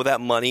saying,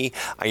 that money,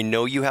 I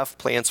know you have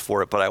plans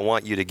for it, but I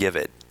want you to give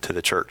it to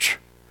the church.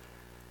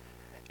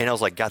 And I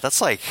was like, God,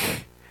 that's like,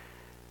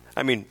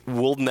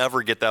 we'll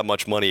never get that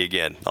much money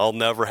again. I'll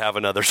never have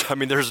another.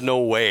 There's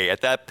no way.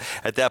 At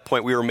that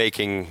point, we were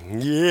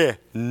making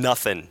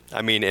nothing.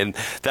 And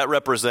that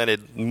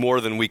represented more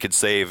than we could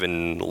save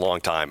in a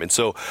long time. And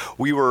so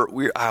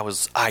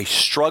I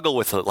struggle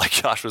with it, like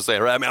Josh was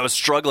saying, right? I was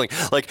struggling,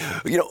 like,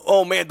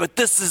 oh man, but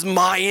this is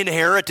my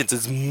inheritance.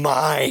 It's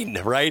mine,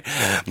 right?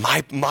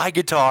 My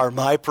guitar,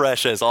 my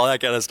precious, all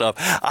that kind of stuff.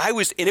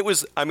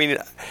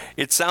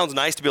 It sounds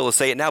nice to be able to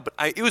say it now, but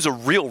it was a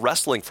real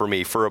wrestling for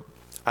me for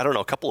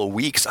a couple of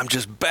weeks. I'm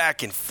just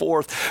back and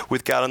forth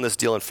with God on this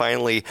deal. And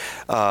finally,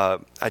 I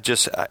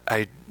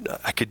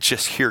could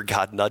just hear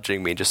God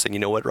nudging me and just saying, you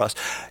know what, Russ,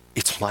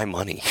 it's my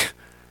money.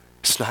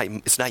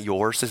 It's not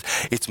yours.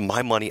 It's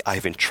my money.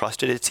 I've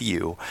entrusted it to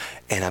you.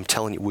 And I'm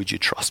telling you, would you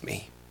trust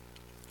me?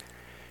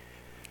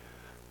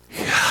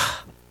 Yeah.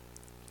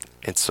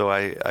 And so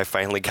I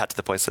finally got to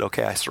the point and said,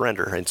 okay, I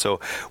surrender. And so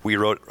I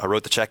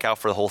wrote the check out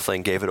for the whole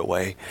thing, gave it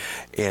away.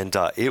 And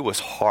it was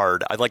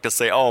hard. I'd like to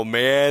say, oh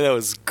man, that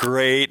was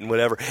great and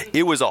whatever.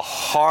 It was a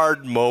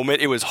hard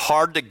moment. It was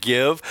hard to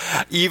give.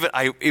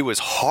 It was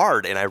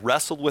hard, and I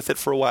wrestled with it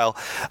for a while.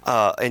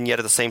 And yet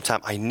at the same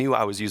time, I knew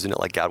I was using it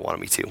like God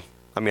wanted me to.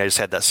 I just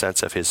had that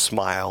sense of his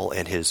smile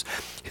and his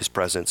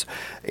presence.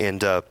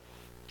 And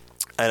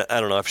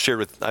I don't know, I've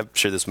shared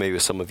this maybe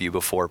with some of you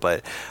before,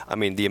 but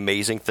the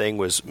amazing thing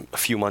was a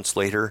few months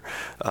later,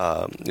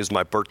 it was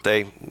my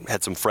birthday,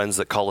 had some friends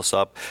that called us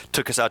up,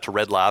 took us out to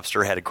Red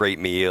Lobster, had a great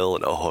meal,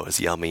 and it was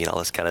yummy and all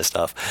this kind of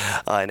stuff.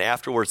 And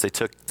afterwards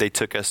they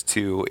took us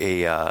to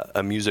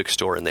a music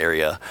store in the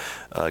area,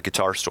 a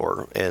guitar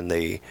store, and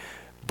they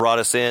brought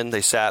us in,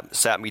 they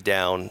sat me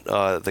down.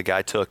 The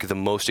guy took the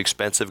most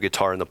expensive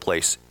guitar in the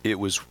place. It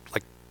was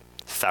like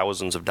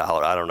thousands of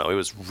dollars. I don't know. It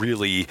was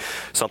really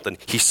something.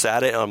 He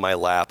sat it on my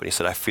lap and he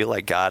said, I feel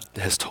like God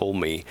has told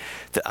me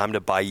that I'm to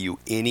buy you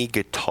any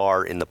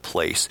guitar in the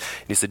place.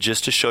 And he said,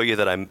 just to show you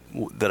that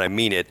I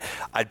mean it,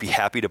 I'd be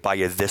happy to buy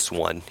you this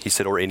one. He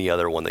said, or any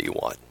other one that you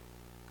want.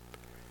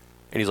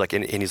 And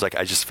he's like,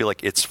 I just feel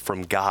like it's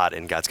from God,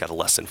 and God's got a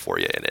lesson for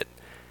you in it.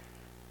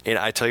 And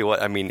I tell you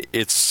what,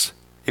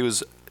 it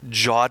was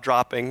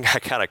jaw-dropping. I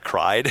kind of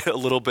cried a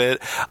little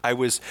bit.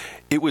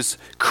 It was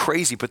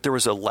crazy, but there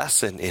was a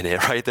lesson in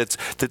it, right?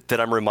 That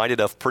I'm reminded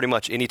of pretty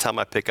much anytime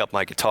I pick up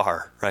my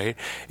guitar, right?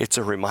 It's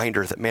a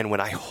reminder that, man, when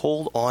I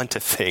hold on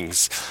to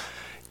things,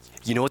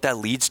 you know what that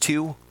leads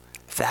to?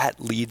 That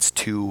leads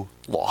to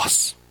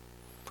loss.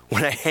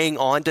 When I hang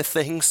on to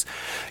things,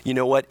 you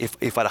know what?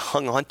 If I'd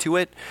hung on to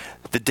it,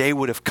 the day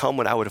would have come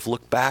when I would have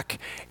looked back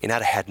and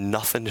I'd have had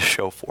nothing to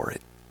show for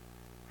it.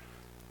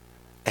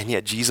 And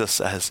yet Jesus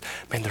says,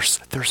 man,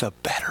 there's a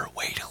better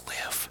way to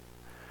live.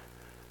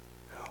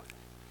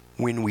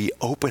 When we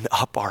open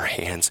up our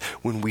hands,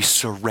 when we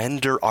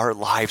surrender our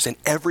lives and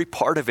every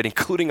part of it,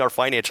 including our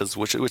finances,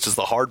 which is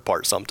the hard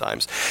part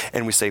sometimes,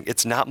 and we say,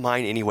 it's not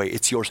mine anyway,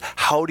 it's yours.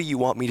 How do you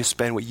want me to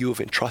spend what you have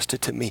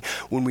entrusted to me?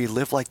 When we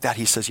live like that,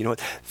 he says, you know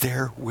what?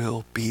 There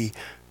will be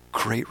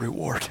great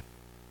reward.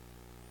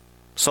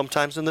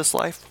 Sometimes in this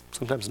life,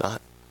 sometimes not.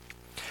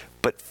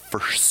 But for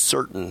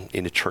certain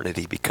in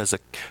eternity, because a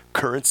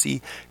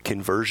currency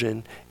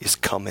conversion is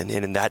coming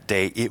in, and that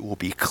day it will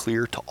be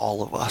clear to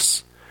all of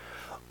us.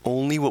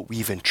 Only what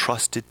we've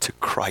entrusted to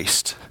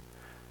Christ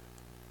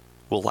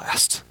will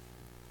last.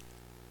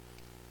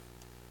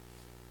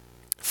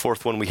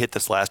 Fourth one, we hit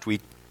this last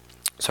week,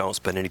 so I won't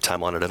spend any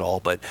time on it at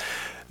all, but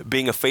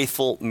being a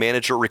faithful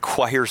manager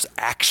requires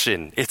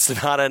action.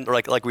 It's not,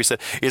 like we said,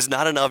 it's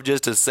not enough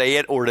just to say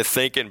it or to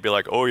think it and be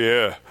like, oh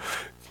yeah,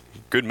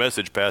 good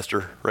message,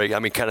 Pastor, right?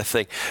 Kind of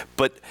thing.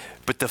 But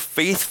the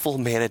faithful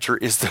manager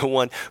is the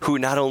one who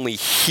not only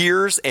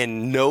hears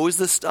and knows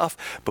the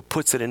stuff, but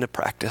puts it into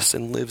practice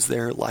and lives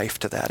their life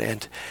to that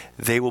end.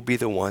 They will be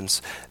the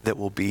ones that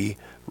will be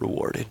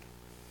rewarded.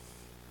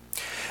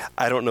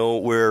 I don't know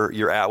where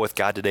you're at with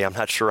God today. I'm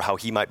not sure how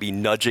he might be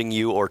nudging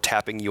you or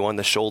tapping you on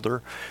the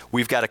shoulder.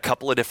 We've got a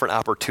couple of different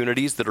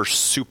opportunities that are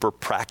super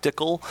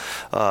practical.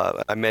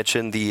 I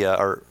mentioned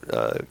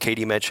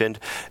Katie mentioned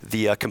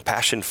the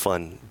Compassion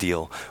Fund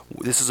deal.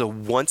 This is a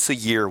once a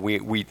year.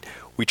 We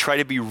try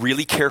to be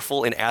really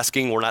careful in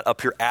asking. We're not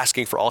up here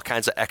asking for all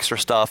kinds of extra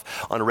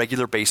stuff on a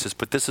regular basis,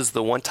 but this is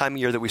the one time a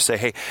year that we say,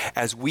 hey,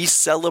 as we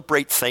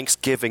celebrate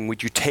Thanksgiving,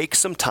 would you take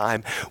some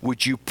time?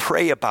 Would you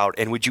pray about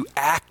and would you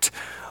act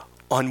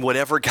on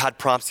whatever God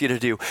prompts you to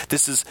do?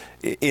 This is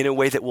in a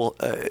way that will,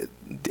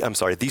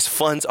 these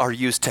funds are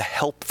used to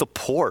help the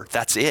poor.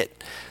 That's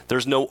it.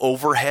 There's no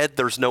overhead.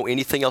 There's no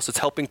anything else. It's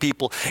helping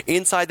people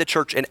inside the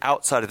church and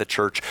outside of the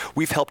church.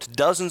 We've helped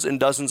dozens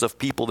and dozens of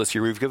people this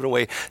year. We've given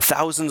away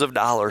thousands of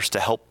dollars to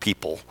help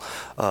people,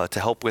 to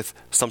help with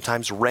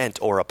sometimes rent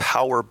or a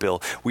power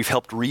bill. We've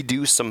helped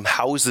redo some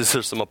houses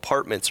or some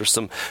apartments or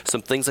some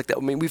things like that. I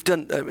mean, we've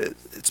done,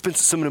 it's been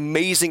some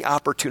amazing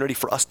opportunity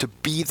for us to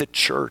be the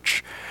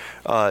church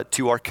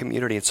to our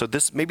community. And so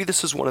maybe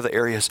this is one of the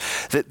areas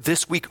that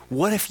this week,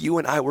 what if you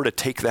and I were to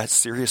take that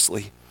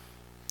seriously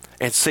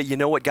and say, you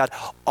know what, God,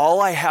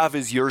 all I have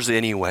is yours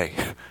anyway.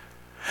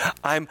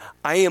 I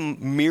am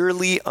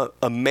merely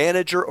a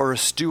manager or a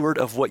steward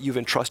of what you've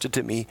entrusted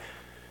to me.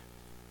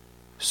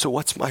 So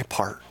what's my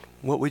part?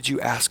 What would you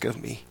ask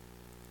of me?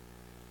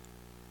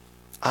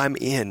 I'm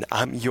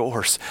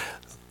yours.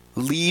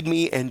 Lead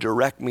me and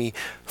direct me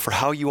for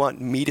how you want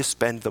me to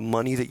spend the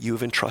money that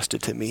you've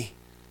entrusted to me.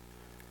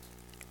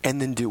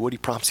 And then do what he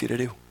prompts you to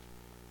do.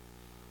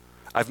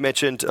 I've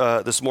mentioned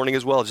this morning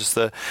as well just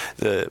the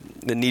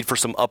need for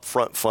some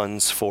upfront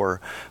funds for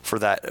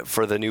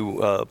the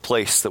new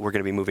place that we're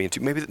going to be moving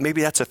into.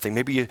 Maybe that's a thing.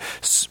 Maybe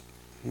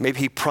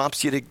he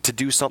prompts you to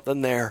do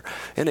something there.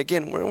 And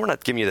again, we're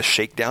not giving you the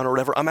shakedown or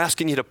whatever. I'm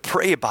asking you to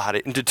pray about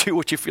it and to do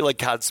what you feel like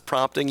God's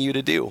prompting you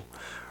to do,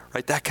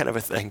 right? That kind of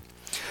a thing.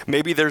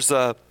 Maybe there's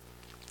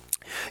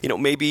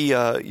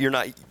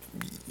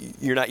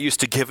you're not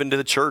used to giving to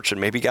the church, and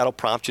maybe God will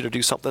prompt you to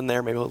do something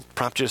there. Maybe he'll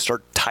prompt you to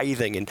start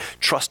tithing and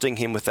trusting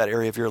him with that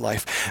area of your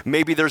life.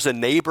 Maybe there's a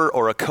neighbor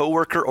or a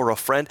coworker or a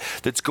friend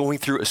that's going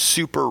through a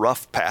super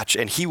rough patch,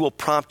 and he will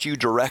prompt you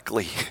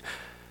directly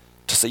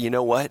to say, you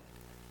know what?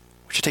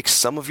 We should take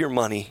some of your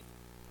money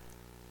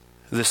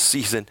this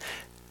season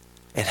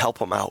and help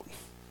them out.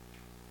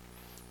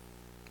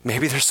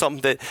 Maybe there's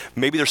something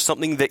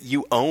that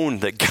you own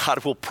that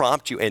God will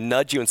prompt you and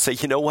nudge you and say,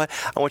 you know what?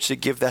 I want you to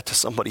give that to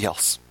somebody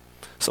else.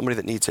 Somebody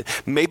that needs it.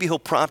 Maybe he'll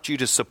prompt you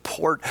to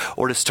support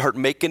or to start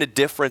making a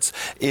difference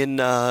in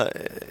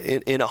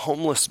a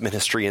homeless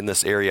ministry in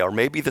this area, or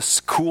maybe the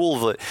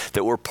school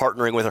that we're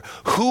partnering with.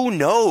 Who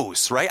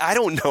knows, right? I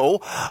don't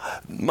know.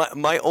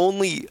 My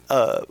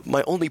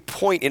only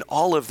point in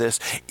all of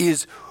this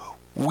is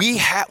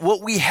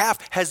what we have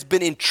has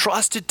been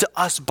entrusted to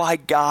us by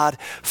God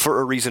for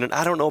a reason. And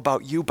I don't know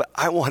about you, but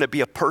I want to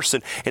be a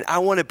person and I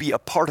want to be a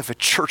part of a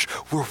church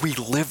where we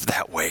live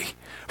that way.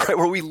 Right,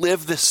 where we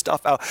live this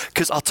stuff out.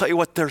 Because I'll tell you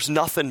what, there's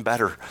nothing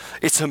better.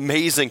 It's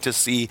amazing to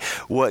see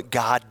what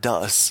God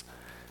does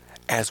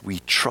as we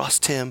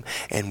trust him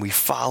and we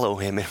follow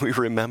him and we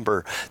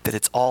remember that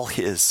it's all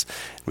his.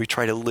 We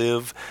try to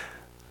live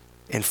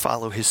and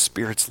follow his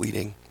Spirit's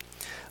leading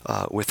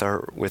with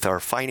our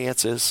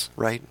finances,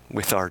 right?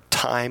 With our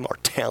time, our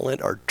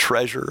talent, our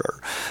treasure,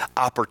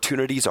 our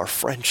opportunities, our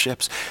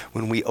friendships.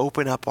 When we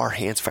open up our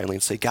hands finally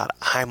and say, God,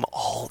 I'm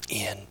all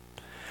in.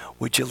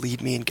 Would you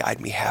lead me and guide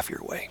me half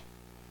your way?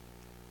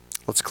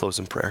 Let's close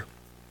in prayer.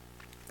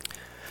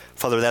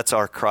 Father, that's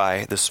our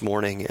cry this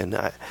morning, and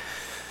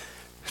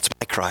it's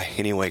my cry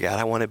anyway, God.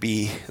 I want to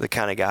be the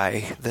kind of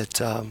guy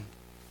that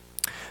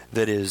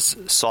is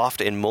soft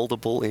and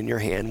moldable in your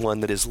hand, one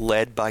that is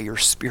led by your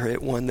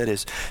Spirit, one that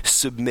is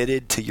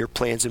submitted to your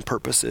plans and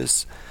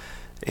purposes,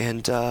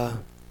 and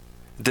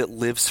that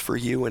lives for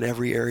you in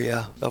every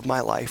area of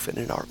my life and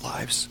in our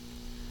lives.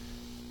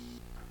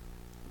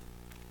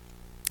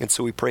 And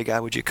so we pray,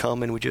 God, would you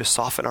come and would you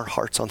soften our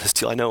hearts on this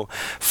deal? I know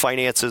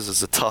finances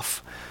is a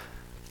tough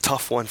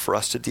one for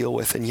us to deal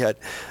with, and yet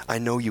I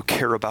know you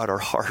care about our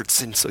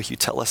hearts, and so you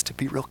tell us to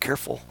be real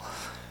careful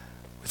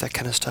with that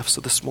kind of stuff.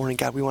 So this morning,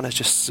 God, we want to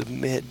just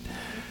submit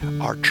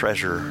our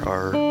treasure,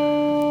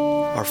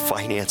 our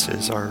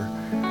finances, our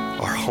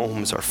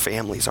homes, our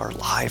families, our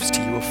lives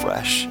to you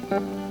afresh.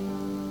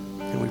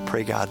 And we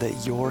pray, God,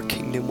 that your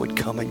kingdom would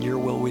come and your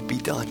will would be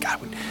done.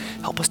 God, would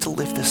help us to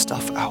live this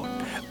stuff out.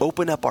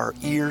 Open up our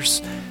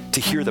ears to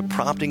hear the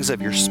promptings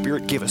of your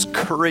Spirit. Give us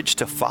courage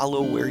to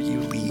follow where you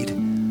lead.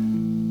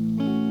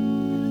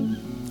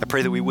 I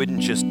pray that we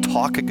wouldn't just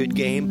talk a good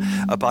game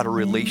about a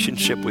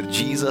relationship with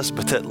Jesus,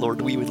 but that,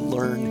 Lord, we would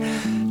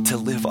learn to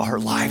live our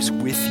lives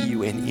with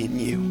you and in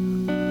you.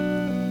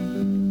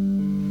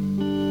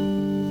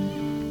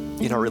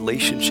 In our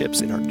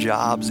relationships, in our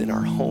jobs, in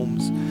our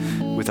homes,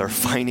 with our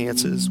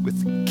finances,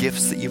 with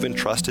gifts that you've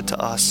entrusted to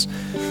us,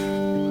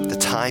 the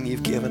time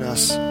you've given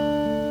us.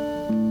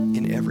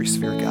 In every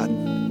sphere, God,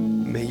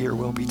 may your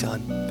will be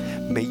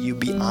done. May you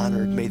be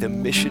honored. May the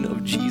mission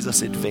of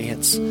Jesus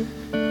advance.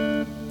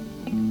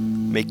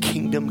 May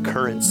kingdom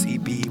currency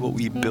be what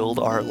we build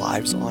our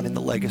lives on and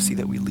the legacy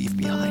that we leave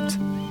behind.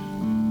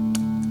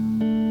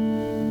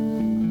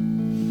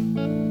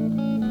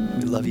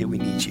 We love you. We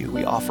need you.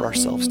 We offer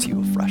ourselves to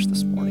you afresh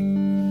this morning.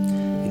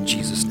 In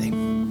Jesus' name.